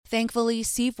Thankfully,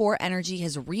 C4 Energy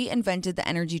has reinvented the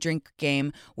energy drink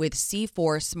game with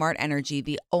C4 Smart Energy,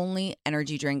 the only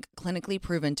energy drink clinically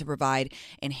proven to provide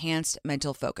enhanced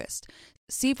mental focus.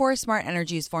 C4 Smart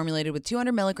Energy is formulated with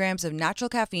 200 milligrams of natural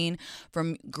caffeine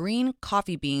from green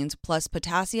coffee beans, plus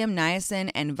potassium, niacin,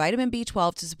 and vitamin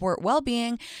B12 to support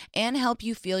well-being and help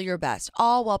you feel your best,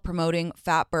 all while promoting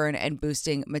fat burn and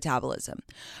boosting metabolism.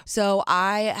 So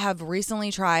I have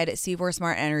recently tried C4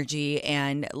 Smart Energy,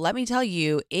 and let me tell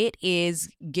you, it is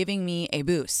giving me a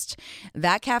boost.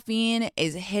 That caffeine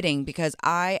is hitting because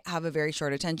I have a very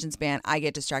short attention span. I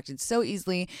get distracted so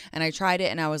easily, and I tried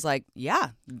it and I was like,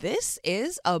 yeah, this is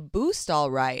a boost,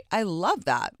 all right. I love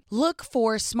that. Look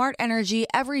for Smart Energy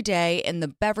every day in the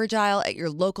beverage aisle at your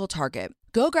local Target.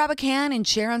 Go grab a can and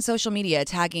share on social media,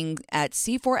 tagging at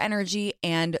C4 Energy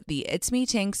and the It's Me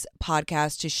Tinx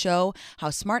podcast to show how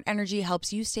Smart Energy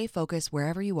helps you stay focused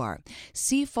wherever you are.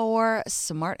 C4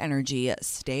 Smart Energy,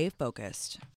 stay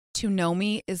focused. To know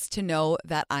me is to know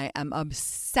that I am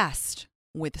obsessed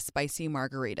with spicy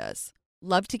margaritas.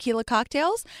 Love tequila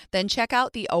cocktails? Then check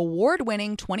out the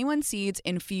award-winning 21 Seeds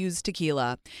Infused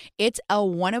Tequila. It's a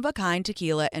one-of-a-kind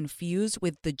tequila infused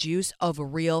with the juice of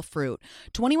real fruit.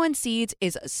 21 Seeds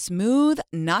is smooth,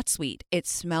 not sweet. It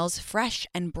smells fresh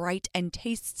and bright and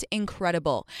tastes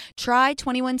incredible. Try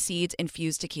 21 Seeds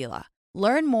Infused Tequila.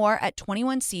 Learn more at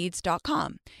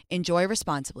 21seeds.com. Enjoy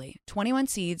responsibly. 21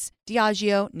 Seeds,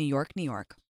 Diageo, New York, New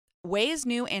York. Ouai's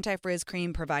new anti-frizz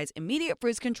cream provides immediate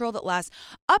frizz control that lasts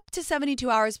up to 72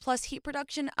 hours plus heat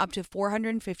production up to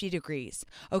 450 degrees.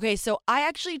 Okay, so I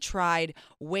actually tried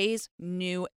Ouai's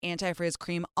new anti-frizz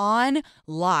cream on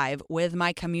live with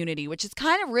my community, which is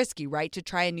kind of risky, right? To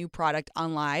try a new product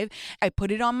on live. I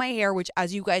put it on my hair, which,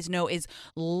 as you guys know, is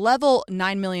level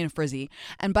 9 million frizzy.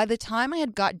 And by the time I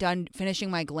had got done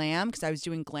finishing my glam, because I was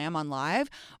doing glam on live,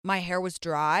 my hair was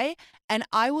dry and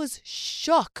I was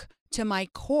shook to my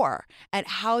core at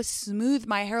how smooth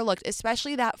my hair looked,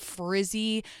 especially that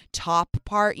frizzy top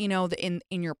part, you know, in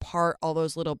your part, all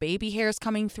those little baby hairs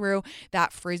coming through,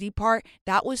 that frizzy part,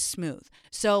 that was smooth.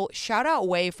 So shout out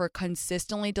Ouai for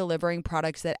consistently delivering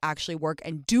products that actually work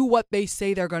and do what they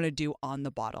say they're going to do on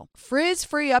the bottle. Frizz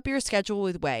free up your schedule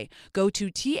with Ouai. Go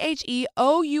to THEOUAI.com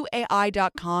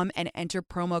and enter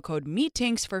promo code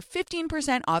MEETINX for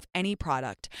 15% off any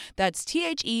product. That's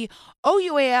THEOUAI.com,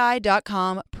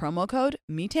 promo code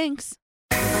MEETINX.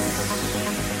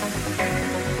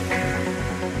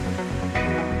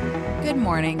 Good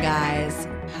morning, guys.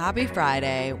 Happy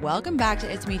Friday. Welcome back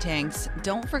to It's Me Tinx.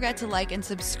 Don't forget to like and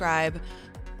subscribe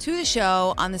to the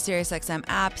show on the SiriusXM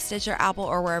app, Stitcher, Apple,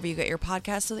 or wherever you get your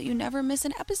podcasts so that you never miss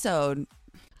an episode.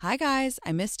 Hi, guys.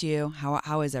 I missed you.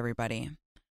 How is everybody?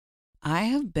 I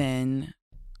have been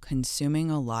consuming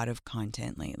a lot of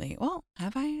content lately. Well,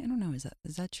 have I? I don't know.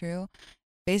 Is that true?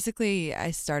 Basically, I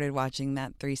started watching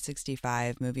that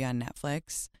 365 movie on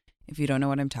Netflix. If you don't know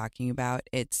what I'm talking about,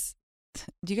 do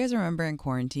you guys remember in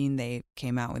quarantine, they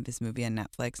came out with this movie on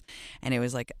Netflix and it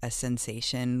was like a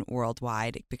sensation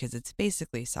worldwide because it's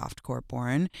basically softcore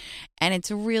porn and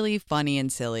it's really funny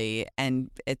and silly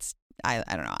and I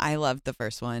don't know. I loved the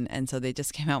first one. And so they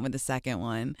just came out with the second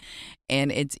one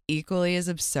and it's equally as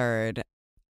absurd.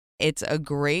 It's a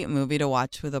great movie to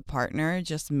watch with a partner.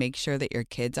 Just make sure that your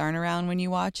kids aren't around when you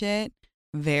watch it.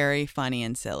 Very funny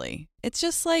and silly. It's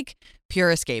just like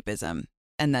pure escapism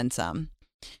and then some.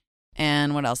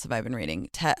 And what else have I been reading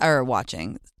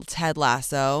watching? Ted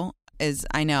Lasso is,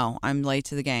 I know, I'm late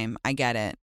to the game. I get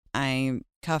it.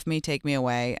 Cuff me, take me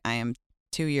away. I am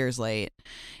 2 years late.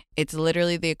 It's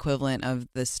literally the equivalent of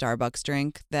the Starbucks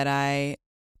drink that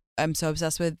I'm so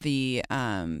obsessed with, the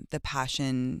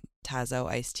Passion Tazo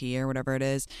iced tea or whatever it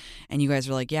is. And you guys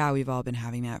are like, yeah, we've all been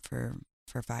having that for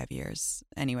 5 years.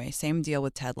 Anyway, same deal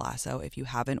with Ted Lasso. If you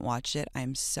haven't watched it,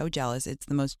 I'm so jealous. It's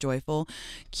the most joyful,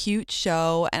 cute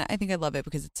show. And I think I love it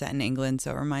because it's set in England.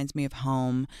 So it reminds me of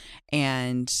home.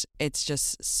 And it's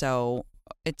just it's so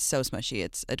smushy.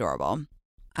 It's adorable.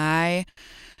 I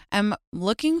am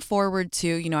looking forward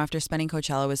to, after spending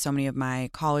Coachella with so many of my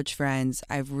college friends,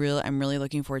 I'm really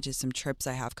looking forward to some trips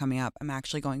I have coming up. I'm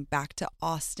actually going back to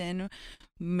Austin,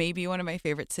 maybe one of my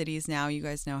favorite cities now. You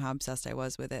guys know how obsessed I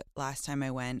was with it last time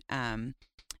I went.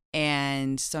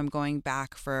 And so I'm going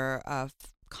back for a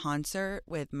concert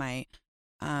with my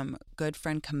good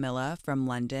friend Camilla from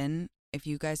London. If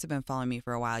you guys have been following me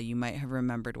for a while, you might have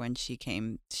remembered when she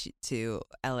came to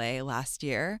LA last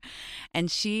year. And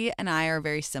she and I are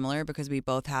very similar because we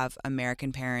both have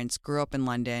American parents, grew up in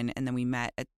London, and then we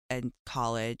met at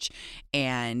college.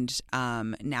 And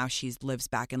now she lives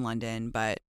back in London.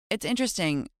 But it's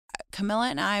interesting. Camilla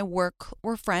and I were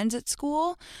friends at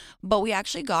school, but we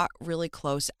actually got really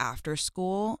close after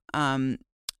school.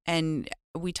 And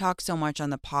we talk so much on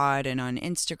the pod and on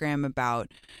Instagram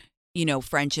about,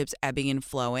 friendships ebbing and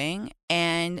flowing.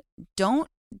 And don't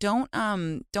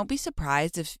be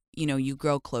surprised if, you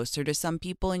grow closer to some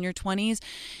people in your 20s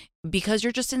because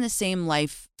you're just in the same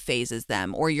life phase as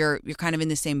them, or you're kind of in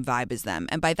the same vibe as them.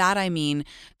 And by that I mean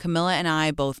Camilla and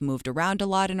I both moved around a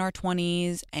lot in our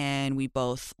 20s, and we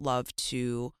both love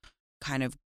to kind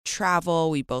of travel.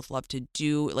 We both love to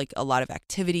do like a lot of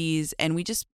activities, and we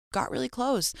just got really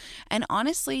close. And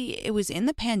honestly, it was in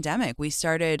the pandemic we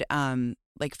started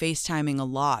like FaceTiming a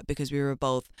lot because we were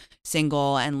both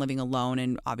single and living alone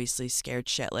and obviously scared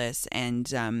shitless,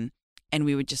 and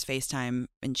we would just FaceTime,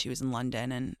 and she was in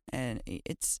London, and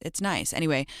it's nice.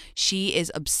 Anyway, she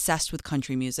is obsessed with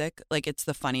country music. Like, it's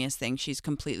the funniest thing. She's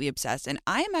completely obsessed. And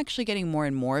I am actually getting more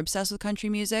and more obsessed with country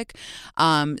music.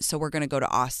 So we're going to go to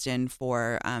Austin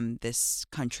for this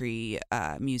country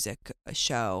music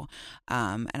show.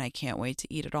 And I can't wait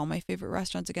to eat at all my favorite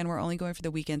restaurants again. We're only going for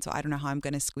the weekend, so I don't know how I'm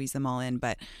going to squeeze them all in.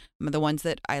 But the ones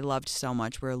that I loved so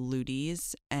much were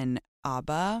Ludi's and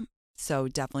Abba. So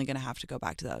definitely going to have to go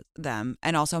back to them.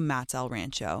 And also Matt's El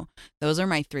Rancho. Those are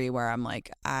my three where I'm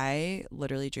like, I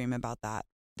literally dream about that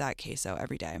queso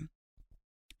every day.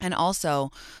 And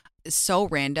also, so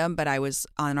random, but I was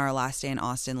on our last day in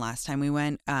Austin last time we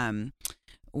went.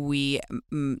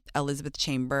 Elizabeth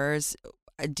Chambers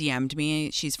DM'd me.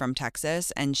 She's from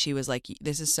Texas, and she was like,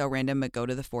 this is so random, but go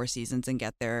to the Four Seasons and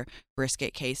get their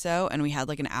brisket queso. And we had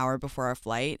like an hour before our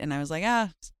flight, and I was like,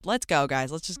 let's go,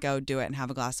 guys, let's just go do it and have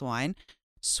a glass of wine.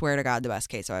 Swear to God, the best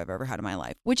queso I've ever had in my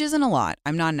life, which isn't a lot.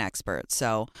 I'm not an expert,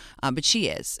 so but she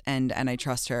is, and I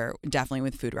trust her definitely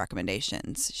with food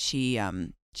recommendations.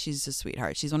 She's a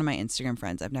sweetheart. She's one of my Instagram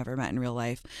friends I've never met in real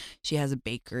life. She has a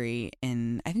bakery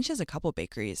I think she has a couple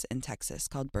bakeries in Texas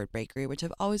called Bird Bakery, which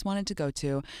I've always wanted to go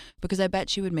to because I bet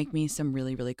she would make me some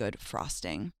really, really good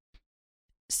frosting.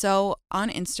 So on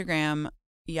Instagram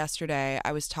yesterday,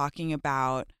 I was talking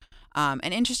about an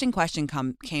interesting question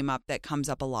came up that comes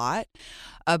up a lot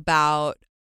about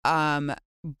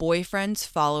boyfriends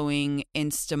following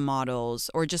Insta models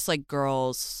or just like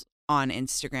girls on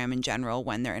Instagram in general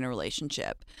when they're in a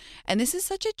relationship. And this is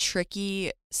such a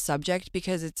tricky subject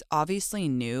because it's obviously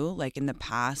new. Like in the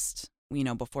past,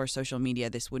 before social media,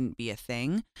 this wouldn't be a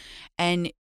thing. And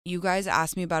you guys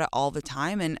ask me about it all the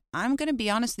time. And I'm going to be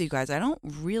honest with you guys, I don't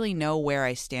really know where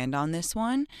I stand on this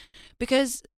one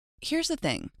because here's the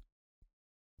thing.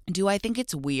 Do I think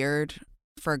it's weird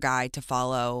for a guy to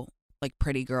follow like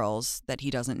pretty girls that he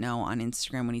doesn't know on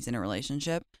Instagram when he's in a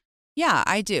relationship? Yeah,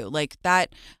 I do. Like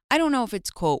that, I don't know if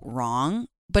it's quote wrong,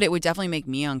 but it would definitely make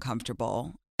me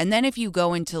uncomfortable. And then if you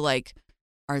go into like,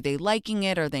 are they liking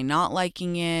it? Are they not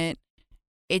liking it?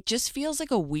 It just feels like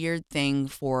a weird thing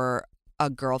for a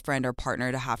girlfriend or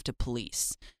partner to have to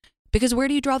police. Because where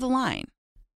do you draw the line?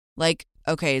 Like,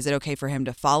 okay, is it okay for him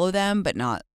to follow them but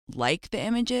not like the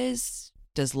images?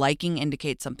 Does liking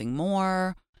indicate something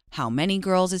more? How many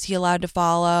girls is he allowed to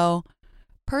follow?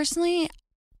 Personally,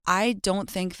 I don't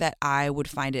think that I would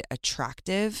find it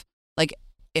attractive. Like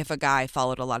if a guy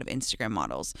followed a lot of Instagram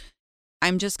models,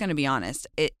 I'm just going to be honest.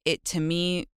 It to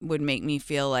me would make me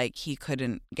feel like he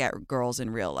couldn't get girls in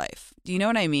real life. Do you know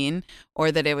what I mean?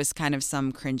 Or that it was kind of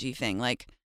some cringy thing. Like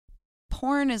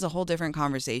porn is a whole different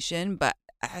conversation, but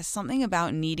something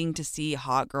about needing to see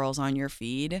hot girls on your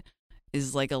feed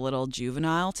is like a little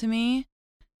juvenile to me.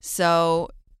 So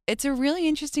it's a really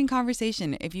interesting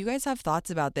conversation. If you guys have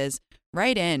thoughts about this,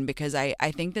 write in because I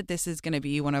think that this is going to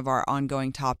be one of our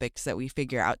ongoing topics that we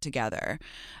figure out together.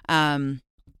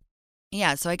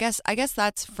 Yeah, so I guess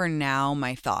that's for now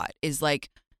my thought is like,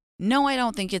 no, I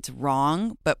don't think it's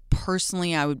wrong, but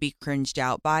personally I would be cringed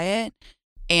out by it.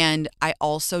 And I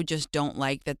also just don't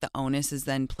like that the onus is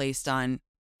then placed on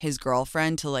his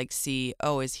girlfriend to like see,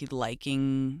 oh, is he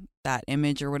liking that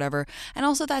image or whatever? And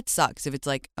also that sucks if it's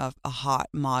like a hot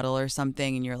model or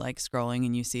something and you're like scrolling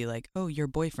and you see like, oh, your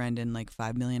boyfriend and like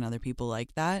 5 million other people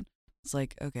like that. It's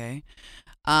like, okay.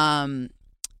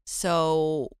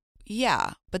 So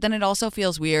yeah, but then it also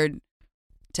feels weird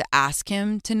to ask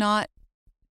him to not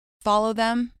follow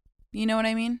them. You know what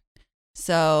I mean?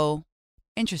 So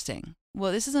interesting.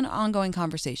 Well, this is an ongoing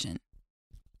conversation.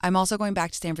 I'm also going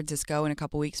back to San Francisco in a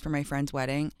couple weeks for my friend's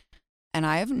wedding, and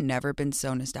I have never been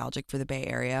so nostalgic for the Bay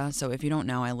Area. So if you don't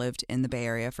know, I lived in the Bay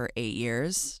Area for 8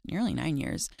 years, nearly 9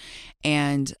 years,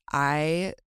 and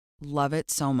I love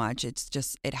it so much.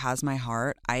 It has my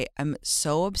heart. I am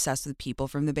so obsessed with people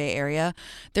from the Bay Area.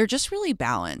 They're just really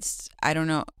balanced. I don't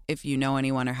know if you know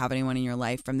anyone or have anyone in your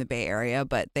life from the Bay Area,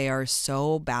 but they are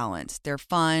so balanced. They're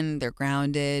fun. They're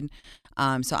grounded.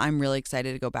 So I'm really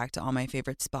excited to go back to all my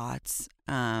favorite spots.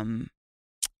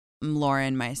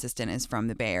 Lauren, my assistant, is from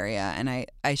the Bay Area, and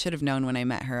I should have known when I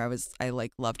met her. I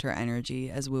loved her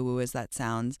energy, as woo-woo as that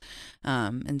sounds.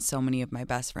 And so many of my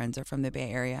best friends are from the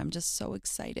Bay Area. I'm just so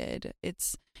excited.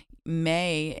 It's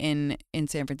May in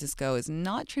San Francisco is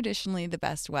not traditionally the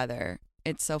best weather.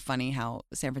 It's so funny how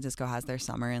San Francisco has their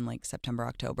summer in like September,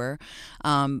 October.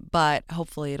 But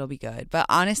hopefully it'll be good. But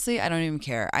honestly, I don't even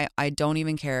care. I don't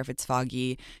even care if it's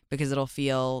foggy because it'll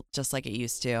feel just like it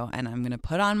used to. And I'm going to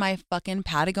put on my fucking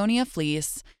Patagonia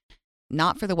fleece.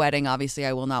 Not for the wedding. Obviously,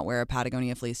 I will not wear a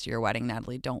Patagonia fleece to your wedding,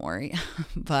 Natalie. Don't worry.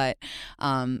 But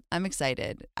I'm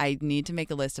excited. I need to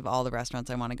make a list of all the restaurants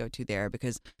I want to go to there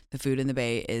because the food in the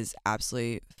Bay is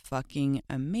absolutely fucking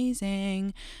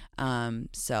amazing.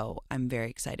 So I'm very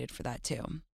excited for that too.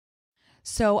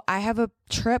 So I have a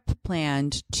trip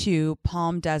planned to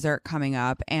Palm Desert coming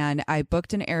up, and I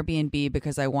booked an Airbnb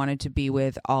because I wanted to be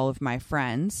with all of my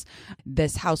friends.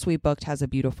 This house we booked has a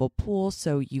beautiful pool,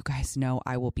 so you guys know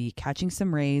I will be catching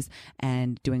some rays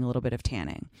and doing a little bit of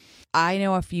tanning. I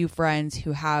know a few friends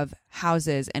who have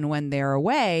houses, and when they're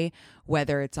away,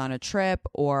 whether it's on a trip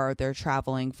or they're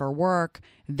traveling for work,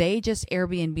 they just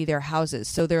Airbnb their houses.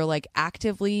 So they're like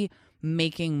actively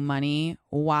making money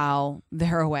while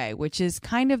they're away, which is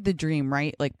kind of the dream,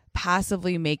 right? Like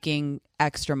passively making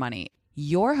extra money.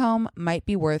 Your home might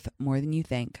be worth more than you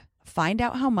think. Find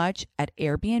out how much at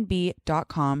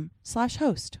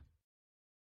airbnb.com/host.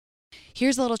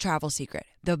 Here's a little travel secret.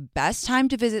 The best time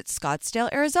to visit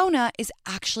Scottsdale, Arizona is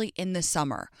actually in the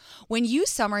summer. When you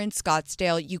summer in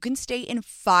Scottsdale, you can stay in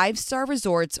 5-star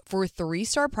resorts for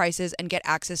 3-star prices and get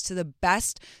access to the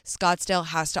best Scottsdale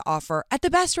has to offer at the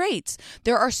best rates.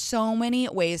 There are so many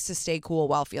ways to stay cool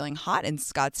while feeling hot in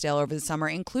Scottsdale over the summer,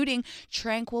 including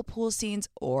tranquil pool scenes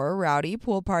or rowdy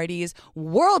pool parties,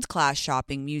 world-class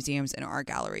shopping, museums, and art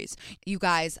galleries. You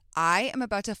guys, I am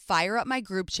about to fire up my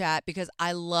group chat because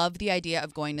I love the idea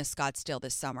of going to Scottsdale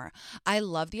this summer. I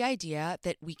love the idea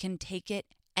that we can take it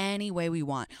any way we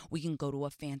want. We can go to a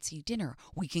fancy dinner.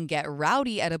 We can get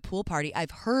rowdy at a pool party.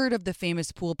 I've heard of the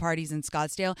famous pool parties in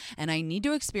Scottsdale, and I need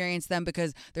to experience them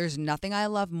because there's nothing I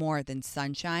love more than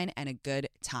sunshine and a good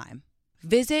time.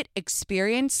 Visit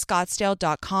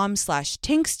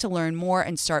experiencescottsdale.com/Tinx to learn more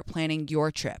and start planning your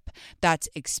trip. That's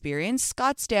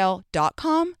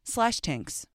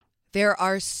experiencescottsdale.com/Tinx. There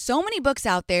are so many books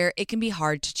out there, it can be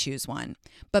hard to choose one.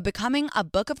 But becoming a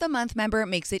Book of the Month member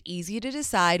makes it easy to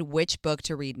decide which book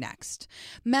to read next.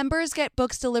 Members get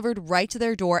books delivered right to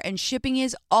their door, and shipping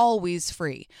is always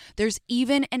free. There's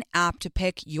even an app to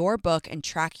pick your book and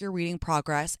track your reading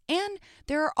progress, and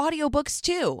there are audiobooks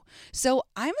too. So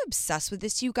I'm obsessed with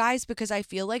this, you guys, because I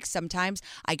feel like sometimes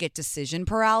I get decision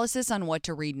paralysis on what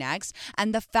to read next.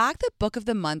 And the fact that Book of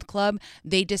the Month Club,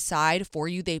 they decide for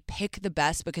you, they pick the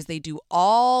best because they do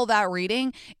all that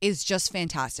reading is just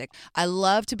fantastic. I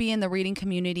love to be in the reading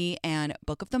community, and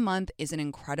Book of the Month is an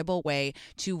incredible way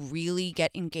to really get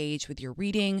engaged with your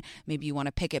reading. Maybe you want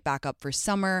to pick it back up for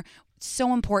summer. It's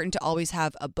so important to always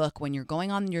have a book when you're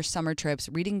going on your summer trips,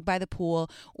 reading by the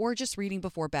pool, or just reading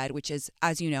before bed, which is,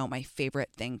 as you know, my favorite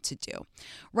thing to do.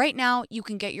 Right now, you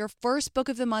can get your first book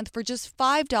of the month for just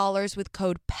 $5 with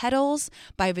code PEDALS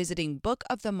by visiting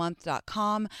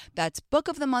bookofthemonth.com. That's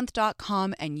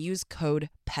bookofthemonth.com and use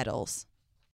code PEDALS.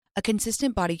 A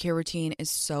consistent body care routine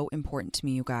is so important to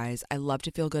me, you guys. I love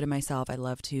to feel good in myself. I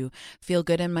love to feel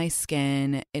good in my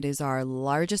skin. It is our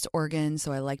largest organ,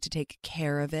 so I like to take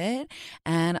care of it.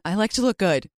 And I like to look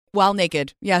good while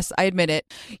naked. Yes, I admit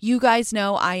it. You guys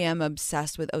know I am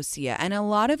obsessed with Osea, and a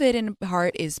lot of it in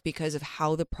part is because of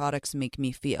how the products make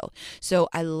me feel. So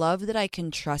I love that I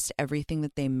can trust everything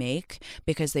that they make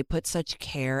because they put such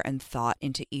care and thought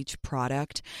into each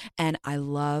product. And I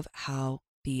love how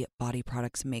the body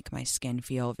products make my skin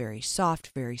feel very soft,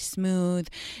 very smooth.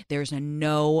 There's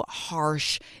no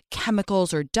harsh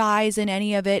chemicals or dyes in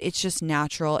any of it. It's just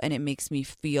natural, and it makes me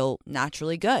feel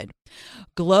naturally good.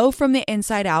 Glow from the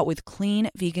inside out with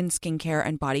clean vegan skincare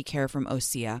and body care from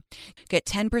Osea. Get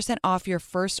 10% off your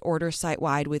first order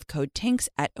site-wide with code TINX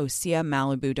at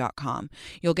OseaMalibu.com.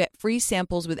 You'll get free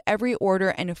samples with every order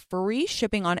and free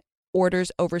shipping on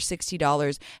orders over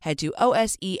 $60. Head to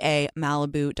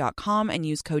OSEAMalibu.com and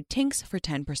use code TINX for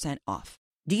 10% off.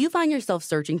 Do you find yourself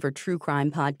searching for true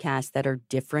crime podcasts that are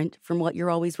different from what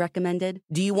you're always recommended?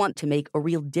 Do you want to make a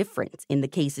real difference in the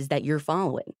cases that you're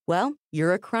following? Well,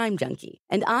 you're a crime junkie.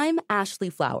 And I'm Ashley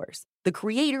Flowers, the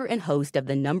creator and host of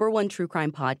the #1 true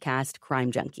crime podcast,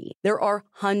 Crime Junkie. There are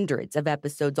hundreds of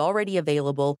episodes already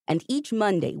available, and each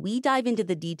Monday we dive into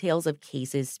the details of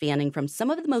cases spanning from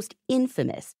some of the most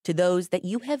infamous to those that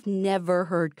you have never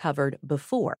heard covered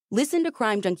before. Listen to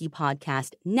Crime Junkie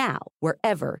Podcast now,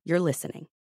 wherever you're listening.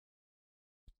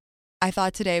 I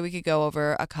thought today we could go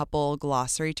over a couple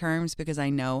glossary terms because I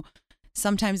know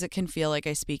sometimes it can feel like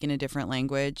I speak in a different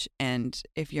language. And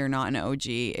if you're not an OG,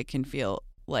 it can feel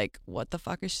like, what the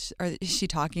fuck is she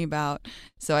talking about?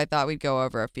 So I thought we'd go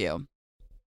over a few.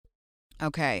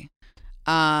 Okay.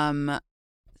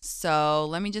 So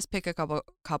let me just pick a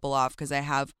couple off because I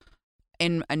have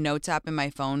in a notes app in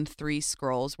my phone 3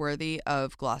 scrolls worthy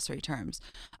of glossary terms.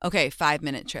 Okay,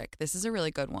 5-minute trick. This is a really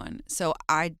good one. So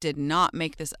I did not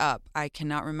make this up. I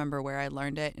cannot remember where I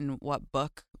learned it and what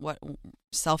book, what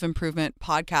self-improvement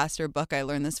podcast or book I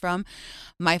learned this from.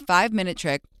 My 5-minute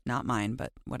trick, not mine,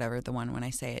 but whatever the one when I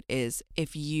say it is,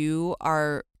 if you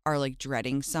are like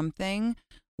dreading something,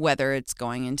 whether it's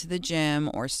going into the gym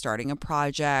or starting a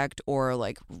project or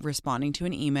like responding to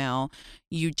an email,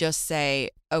 you just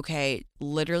say, okay,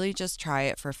 literally just try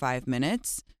it for 5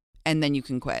 minutes and then you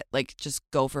can quit. Like just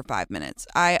go for 5 minutes.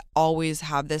 I always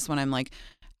have this when I'm like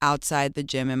outside the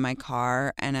gym in my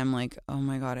car and I'm like, oh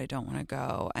my God, I don't want to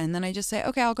go. And then I just say,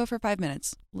 okay, I'll go for 5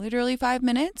 minutes, literally 5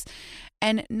 minutes.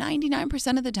 And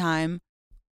 99% of the time,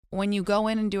 when you go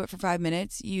in and do it for 5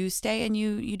 minutes, you stay and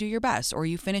you do your best, or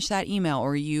you finish that email,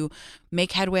 or you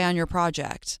make headway on your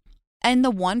project. And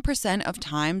the 1% of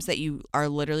times that you are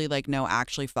literally like, no,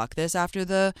 actually fuck this after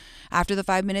the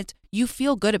 5 minutes, you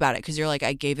feel good about it because you're like,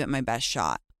 I gave it my best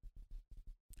shot.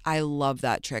 I love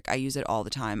that trick. I use it all the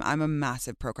time. I'm a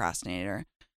massive procrastinator.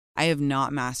 I have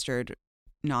not mastered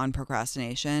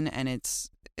non-procrastination and it's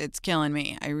killing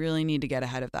me. I really need to get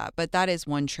ahead of that. But that is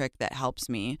one trick that helps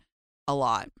me a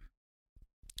lot.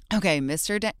 Okay,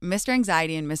 Mr.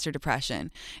 Anxiety and Mr. Depression.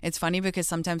 It's funny because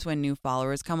sometimes when new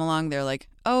followers come along, they're like,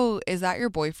 oh, is that your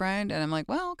boyfriend? And I'm like,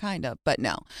 well, kind of, but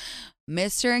no.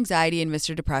 Mr. Anxiety and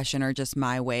Mr. Depression are just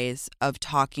my ways of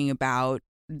talking about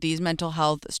these mental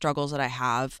health struggles that I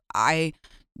have. I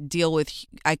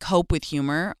cope with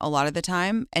humor a lot of the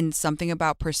time, and something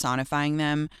about personifying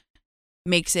them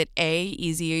makes it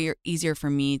easier for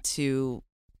me to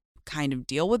kind of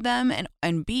deal with them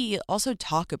and B, also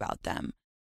talk about them.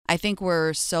 I think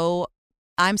I'm so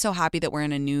happy that we're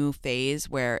in a new phase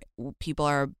where people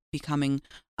are becoming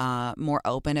more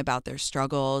open about their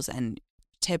struggles and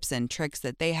tips and tricks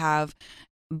that they have.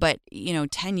 But,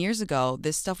 10 years ago,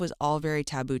 this stuff was all very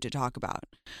taboo to talk about.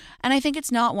 And I think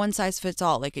it's not one size fits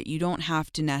all. Like, you don't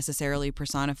have to necessarily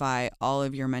personify all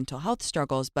of your mental health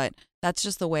struggles, but that's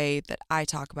just the way that I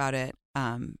talk about it.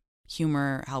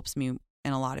 Humor helps me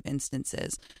in a lot of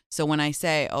instances. So when I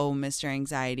say, oh, Mr.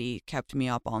 Anxiety kept me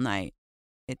up all night,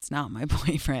 it's not my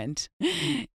boyfriend.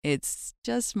 It's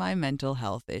just my mental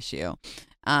health issue.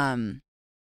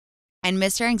 And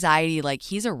Mr. Anxiety, like,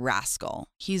 he's a rascal.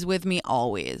 He's with me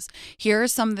always. Here are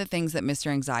some of the things that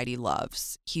Mr. Anxiety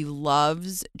loves. He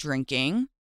loves drinking.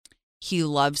 He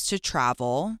loves to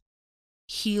travel.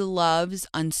 He loves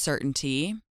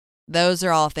uncertainty. Those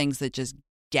are all things that just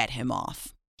get him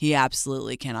off. He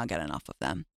absolutely cannot get enough of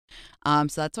them.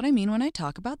 So that's what I mean when I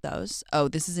talk about those. Oh,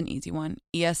 this is an easy one.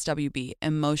 ESWB,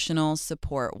 Emotional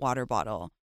Support Water Bottle.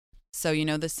 So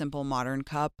the Simple Modern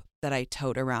cup that I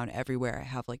tote around everywhere. I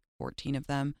have like 14 of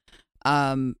them.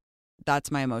 That's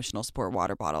my emotional support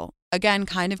water bottle. Again,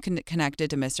 kind of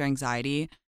connected to Mr. Anxiety.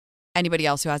 Anybody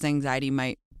else who has anxiety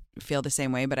might feel the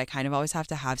same way, but I kind of always have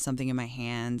to have something in my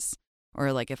hands.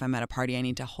 Or like if I'm at a party, I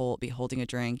need to be holding a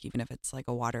drink, even if it's like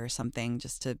a water or something,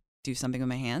 just to do something with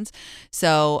my hands.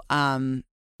 So,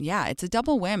 yeah, it's a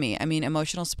double whammy. I mean,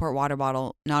 emotional support water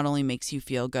bottle not only makes you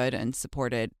feel good and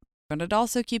supported, but it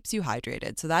also keeps you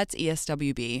hydrated. So that's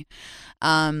ESWB.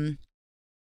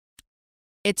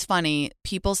 It's funny.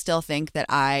 People still think that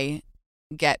I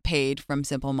get paid from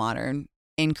Simple Modern.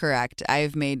 Incorrect.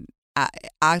 I've made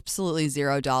absolutely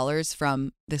 $0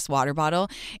 from this water bottle.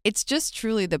 It's just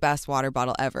truly the best water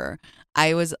bottle ever.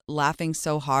 I was laughing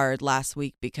so hard last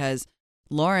week because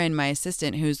Lauren, my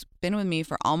assistant, who's been with me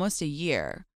for almost a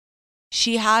year,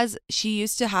 she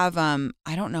used to have,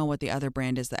 I don't know what the other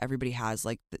brand is that everybody has.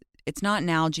 Like, it's not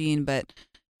Nalgene, but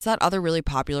it's that other really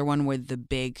popular one with the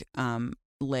big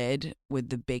lid with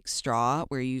the big straw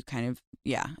where you kind of,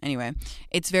 yeah. Anyway,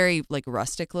 it's very like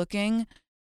rustic looking.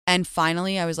 And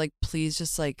finally, I was like, please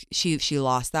just like, she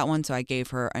lost that one. So I gave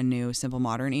her a new Simple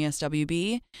Modern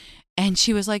ESWB. And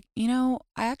she was like, I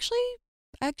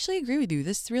actually agree with you.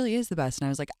 This really is the best. And I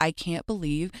was like, I can't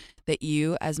believe that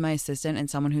you, as my assistant and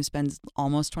someone who spends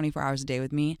almost 24 hours a day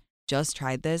with me, just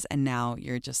tried this. And now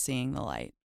you're just seeing the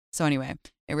light. So anyway,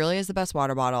 it really is the best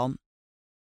water bottle.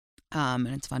 And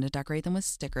it's fun to decorate them with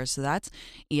stickers. So that's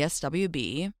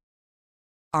ESWB.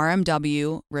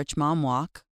 RMW, Rich Mom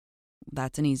Walk.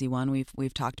 That's an easy one.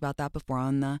 We've talked about that before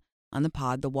on the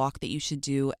pod. The walk that you should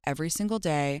do every single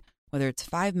day, whether it's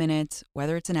 5 minutes,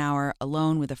 whether it's an hour,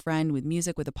 alone, with a friend, with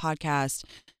music, with a podcast.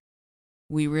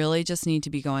 We really just need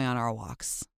to be going on our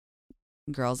walks.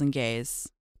 Girls and gays,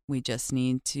 we just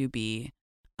need to be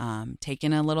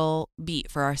taking a little beat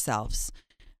for ourselves.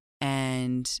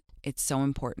 And it's so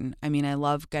important. I mean, I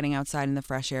love getting outside in the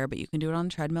fresh air, but you can do it on a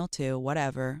treadmill too,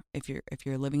 whatever. If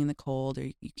you're living in the cold or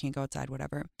you can't go outside,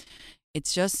 whatever.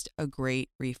 It's just a great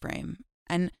reframe.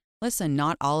 And listen,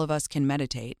 not all of us can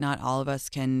meditate. Not all of us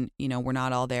can, we're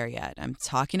not all there yet. I'm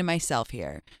talking to myself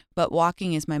here. But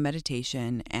walking is my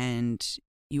meditation, and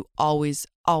you always,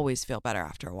 always feel better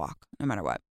after a walk, no matter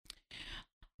what.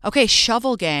 Okay,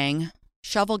 shovel gang.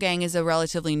 Shovel gang is a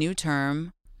relatively new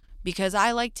term because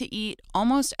I like to eat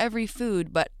almost every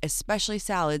food, but especially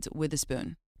salads, with a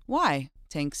spoon. Why,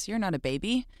 Tinx? You're not a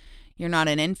baby. You're not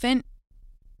an infant.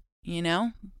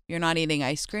 You're not eating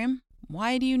ice cream.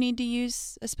 Why do you need to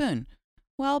use a spoon?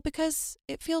 Well, because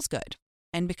it feels good.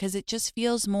 And because it just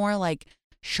feels more like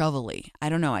shovelly. I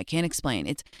don't know. I can't explain.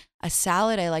 It's a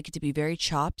salad. I like it to be very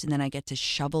chopped, and then I get to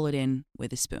shovel it in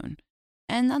with a spoon.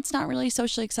 And that's not really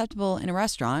socially acceptable in a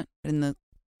restaurant, but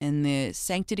in the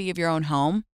sanctity of your own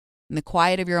home, in the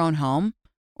quiet of your own home,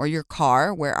 or your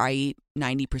car, where I eat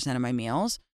 90% of my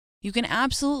meals, you can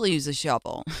absolutely use a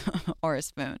shovel or a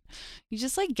spoon. You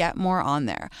just get more on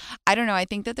there. I don't know. I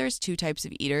think that there's two types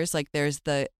of eaters. There's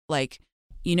the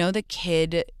the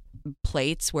kid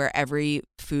plates where every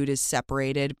food is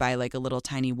separated by a little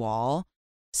tiny wall.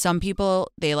 Some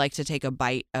people, they like to take a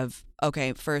bite of,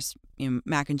 okay, first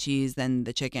mac and cheese, then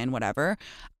the chicken, whatever.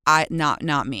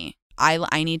 Not me.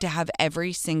 I need to have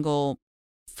every single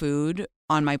food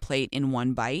on my plate in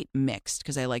one bite mixed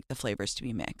because I like the flavors to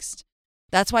be mixed.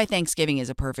 That's why Thanksgiving is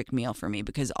a perfect meal for me,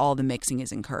 because all the mixing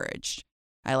is encouraged.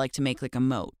 I like to make a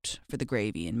moat for the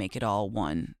gravy and make it all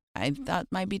one. That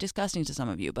might be disgusting to some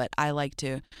of you, but I like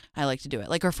to do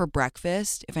it. Or for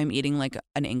breakfast, if I'm eating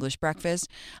an English breakfast,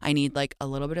 I need a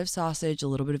little bit of sausage, a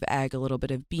little bit of egg, a little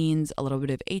bit of beans, a little bit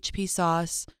of HP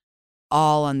sauce,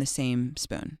 all on the same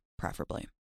spoon, preferably.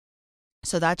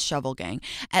 So that's shovel gang.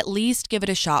 At least give it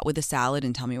a shot with a salad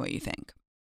and tell me what you think.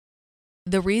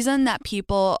 The reason that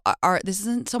people this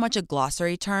isn't so much a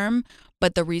glossary term,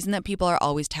 but the reason that people are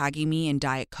always tagging me in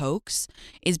Diet Cokes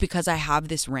is because I have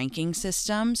this ranking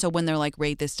system. So when they're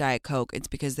rate this Diet Coke, it's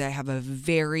because they have a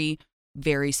very,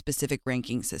 very specific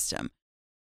ranking system,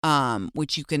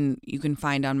 which you can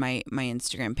find on my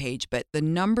Instagram page. But the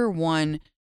number one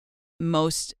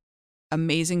most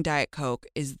amazing Diet Coke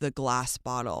is the glass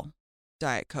bottle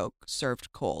Diet Coke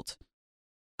served cold.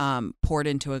 Poured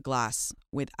into a glass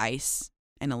with ice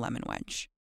and a lemon wedge.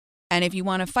 And if you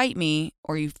want to fight me,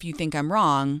 or if you think I'm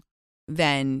wrong,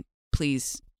 then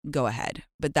please go ahead.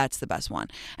 But that's the best one.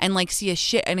 And see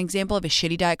an example of a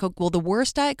shitty Diet Coke. Well, the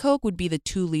worst Diet Coke would be the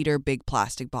 2-liter big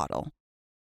plastic bottle.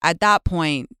 At that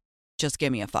point, just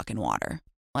give me a fucking water.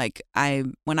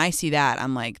 When I see that,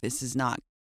 I'm this is not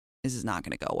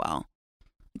going to go well.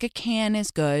 A can is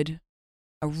good.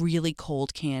 A really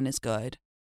cold can is good.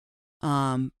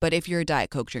 But if you're a Diet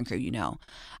Coke drinker,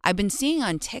 I've been seeing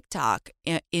on TikTok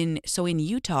in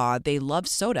Utah, they love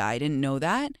soda. I didn't know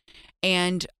that.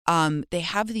 And, they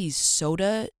have these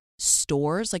soda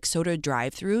stores, soda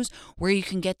drive-thrus, where you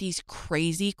can get these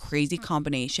crazy, crazy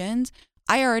combinations.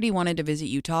 I already wanted to visit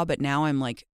Utah, but now I'm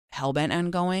hellbent on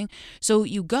going. So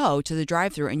you go to the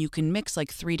drive-thru and you can mix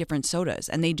 3 different sodas,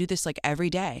 and they do this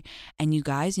every day. And you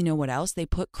guys, you know what else? They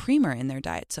put creamer in their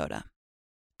diet soda.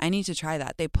 I need to try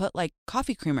that. They put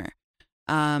coffee creamer.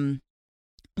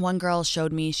 One girl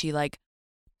showed me,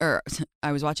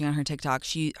 I was watching on her TikTok.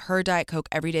 Her Diet Coke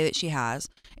every day that she has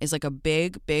is a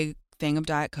big, big thing of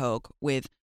Diet Coke with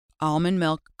almond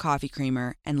milk, coffee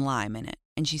creamer, and lime in it.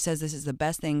 And she says this is the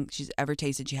best thing she's ever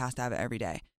tasted. She has to have it every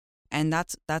day. And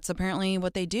that's apparently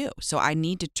what they do. So I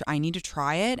need to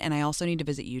try it, and I also need to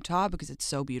visit Utah because it's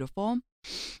so beautiful.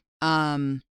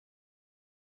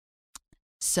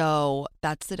 So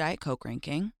that's the Diet Coke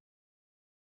ranking.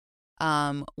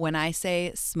 When I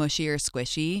say smushy or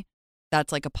squishy,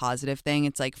 that's a positive thing.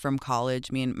 It's from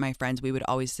college. Me and my friends, we would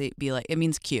always be it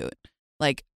means cute.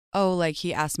 oh, like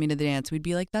he asked me to dance, we'd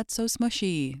be like, that's so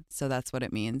smushy. So that's what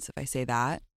it means if I say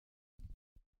that.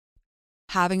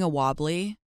 Having a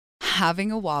wobbly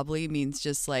means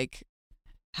just like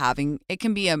it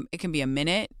can be a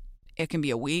minute, it can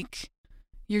be a week.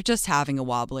 You're just having a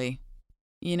wobbly.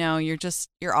 You know, you're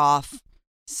off.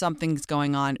 Something's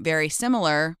going on. Very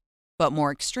similar, but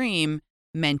more extreme,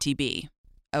 mentee B.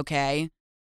 Okay?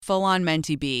 Full on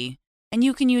mentee B. And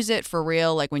you can use it for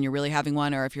real, like when you're really having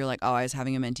one, or if you're like, oh, I was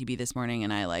having a mentee B this morning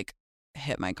and I like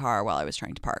hit my car while I was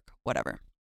trying to park, whatever.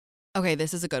 Okay,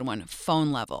 this is a good one.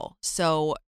 Phone level.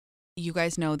 So you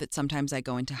guys know that sometimes I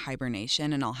go into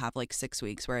hibernation and I'll have like 6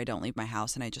 weeks where I don't leave my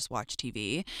house and I just watch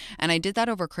TV. And I did that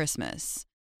over Christmas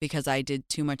because I did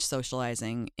too much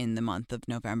socializing in the month of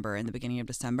November and the beginning of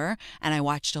December, and I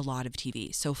watched a lot of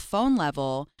TV. So phone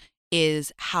level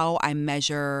is how I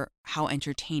measure how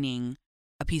entertaining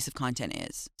a piece of content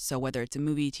is. So whether it's a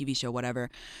movie, TV show, whatever.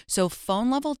 So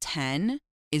phone level 10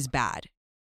 is bad.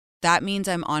 That means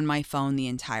I'm on my phone the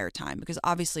entire time because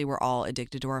obviously we're all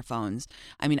addicted to our phones.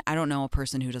 I mean, I don't know a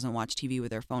person who doesn't watch TV with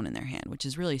their phone in their hand, which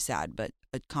is really sad, but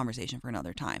a conversation for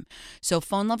another time. So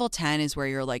phone level 10 is where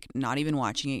you're like not even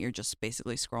watching it. You're just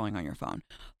basically scrolling on your phone.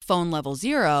 Phone level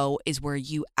 0 is where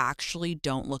you actually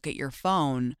don't look at your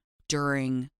phone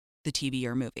during the TV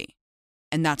or movie.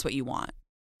 And that's what you want.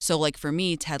 So like for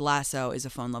me, Ted Lasso is a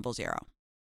phone level 0.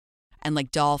 And like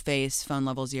Dollface, phone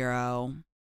level 0.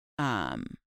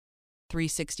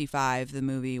 365, the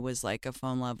movie, was like a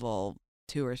phone level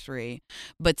 2 or 3.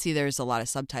 But see, there's a lot of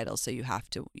subtitles, so you have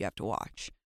to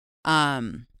watch.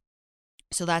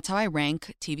 So that's how I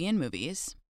rank TV and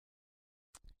movies.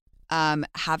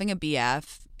 Having a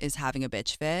BF is having a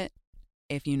bitch fit.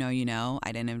 If you know, you know.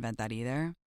 I didn't invent that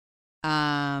either.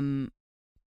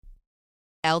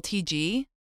 LTG,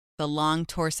 the Long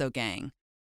Torso Gang.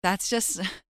 That's just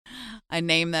a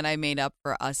name that I made up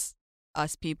for us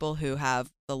people who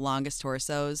have the longest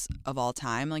torsos of all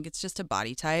time. Like, it's just a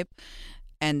body type,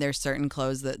 and there's certain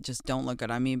clothes that just don't look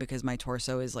good on me because my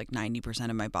torso is like 90%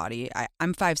 of my body.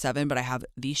 I'm 5'7", but I have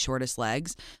the shortest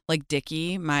legs. Like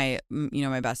Dickie, my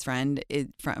best friend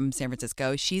from San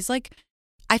Francisco,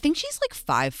 I think she's like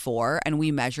 5'4", and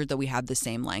we measured that we have the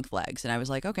same length legs, and I was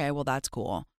like, okay, well, that's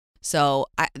cool. So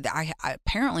I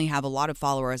apparently have a lot of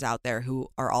followers out there who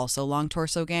are also Long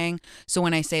Torso Gang. So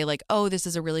when I say like, oh, this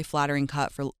is a really flattering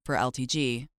cut for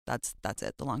LTG, that's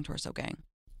it, the Long Torso Gang.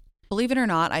 Believe it or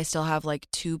not, I still have like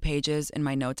 2 pages in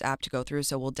my notes app to go through.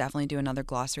 So we'll definitely do another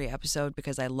glossary episode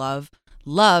because I love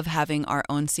having our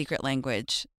own secret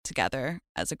language together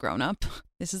as a grown-up.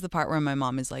 This is the part where my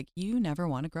mom is like, you never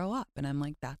want to grow up. And I'm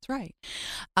like, that's right.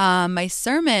 My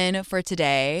sermon for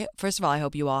today, first of all, I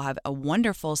hope you all have a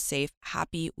wonderful, safe,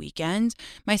 happy weekend.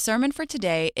 My sermon for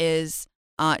today is,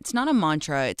 it's not a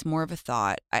mantra, it's more of a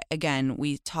thought. Again,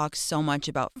 we talk so much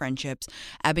about friendships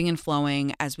ebbing and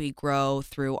flowing as we grow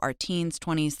through our teens,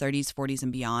 20s, 30s, 40s,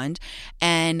 and beyond.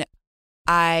 And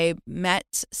I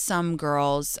met some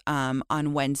girls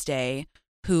on Wednesday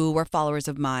who were followers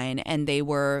of mine, and they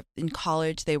were in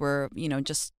college. They were,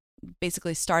 just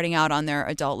basically starting out on their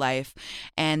adult life,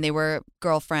 and they were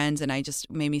girlfriends, and I just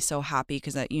made me so happy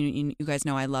because you guys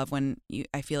know I love when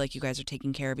I feel like you guys are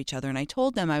taking care of each other. And I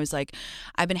told them, I was like,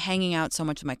 I've been hanging out so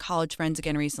much with my college friends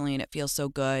again recently, and it feels so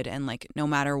good. And like, no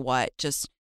matter what, just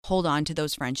hold on to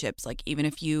those friendships. Like, even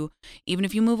if you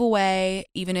move away,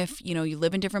 even if you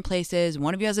live in different places,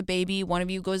 one of you has a baby, one of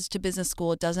you goes to business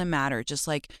school, it doesn't matter. Just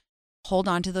like hold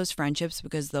on to those friendships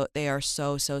because they are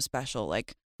so, so special.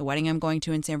 Like, the wedding I'm going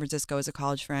to in San Francisco is a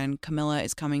college friend. Camilla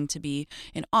is coming to be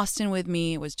in Austin with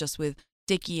me. It was just with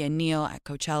Dickie and Neil at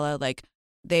Coachella. Like,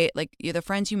 you're the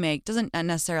friends you make doesn't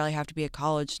necessarily have to be at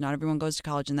college. Not everyone goes to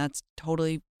college, and that's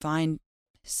totally fine.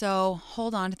 So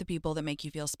hold on to the people that make you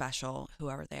feel special,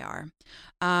 whoever they are.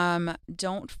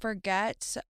 Don't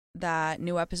forget that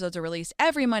new episodes are released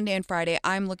every Monday and Friday.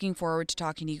 I'm looking forward to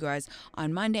talking to you guys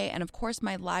on Monday. And of course,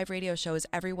 my live radio show is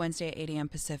every Wednesday at 8 a.m.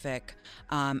 Pacific,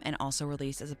 and also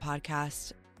released as a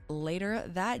podcast later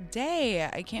that day.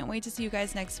 I can't wait to see you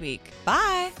guys next week.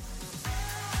 Bye.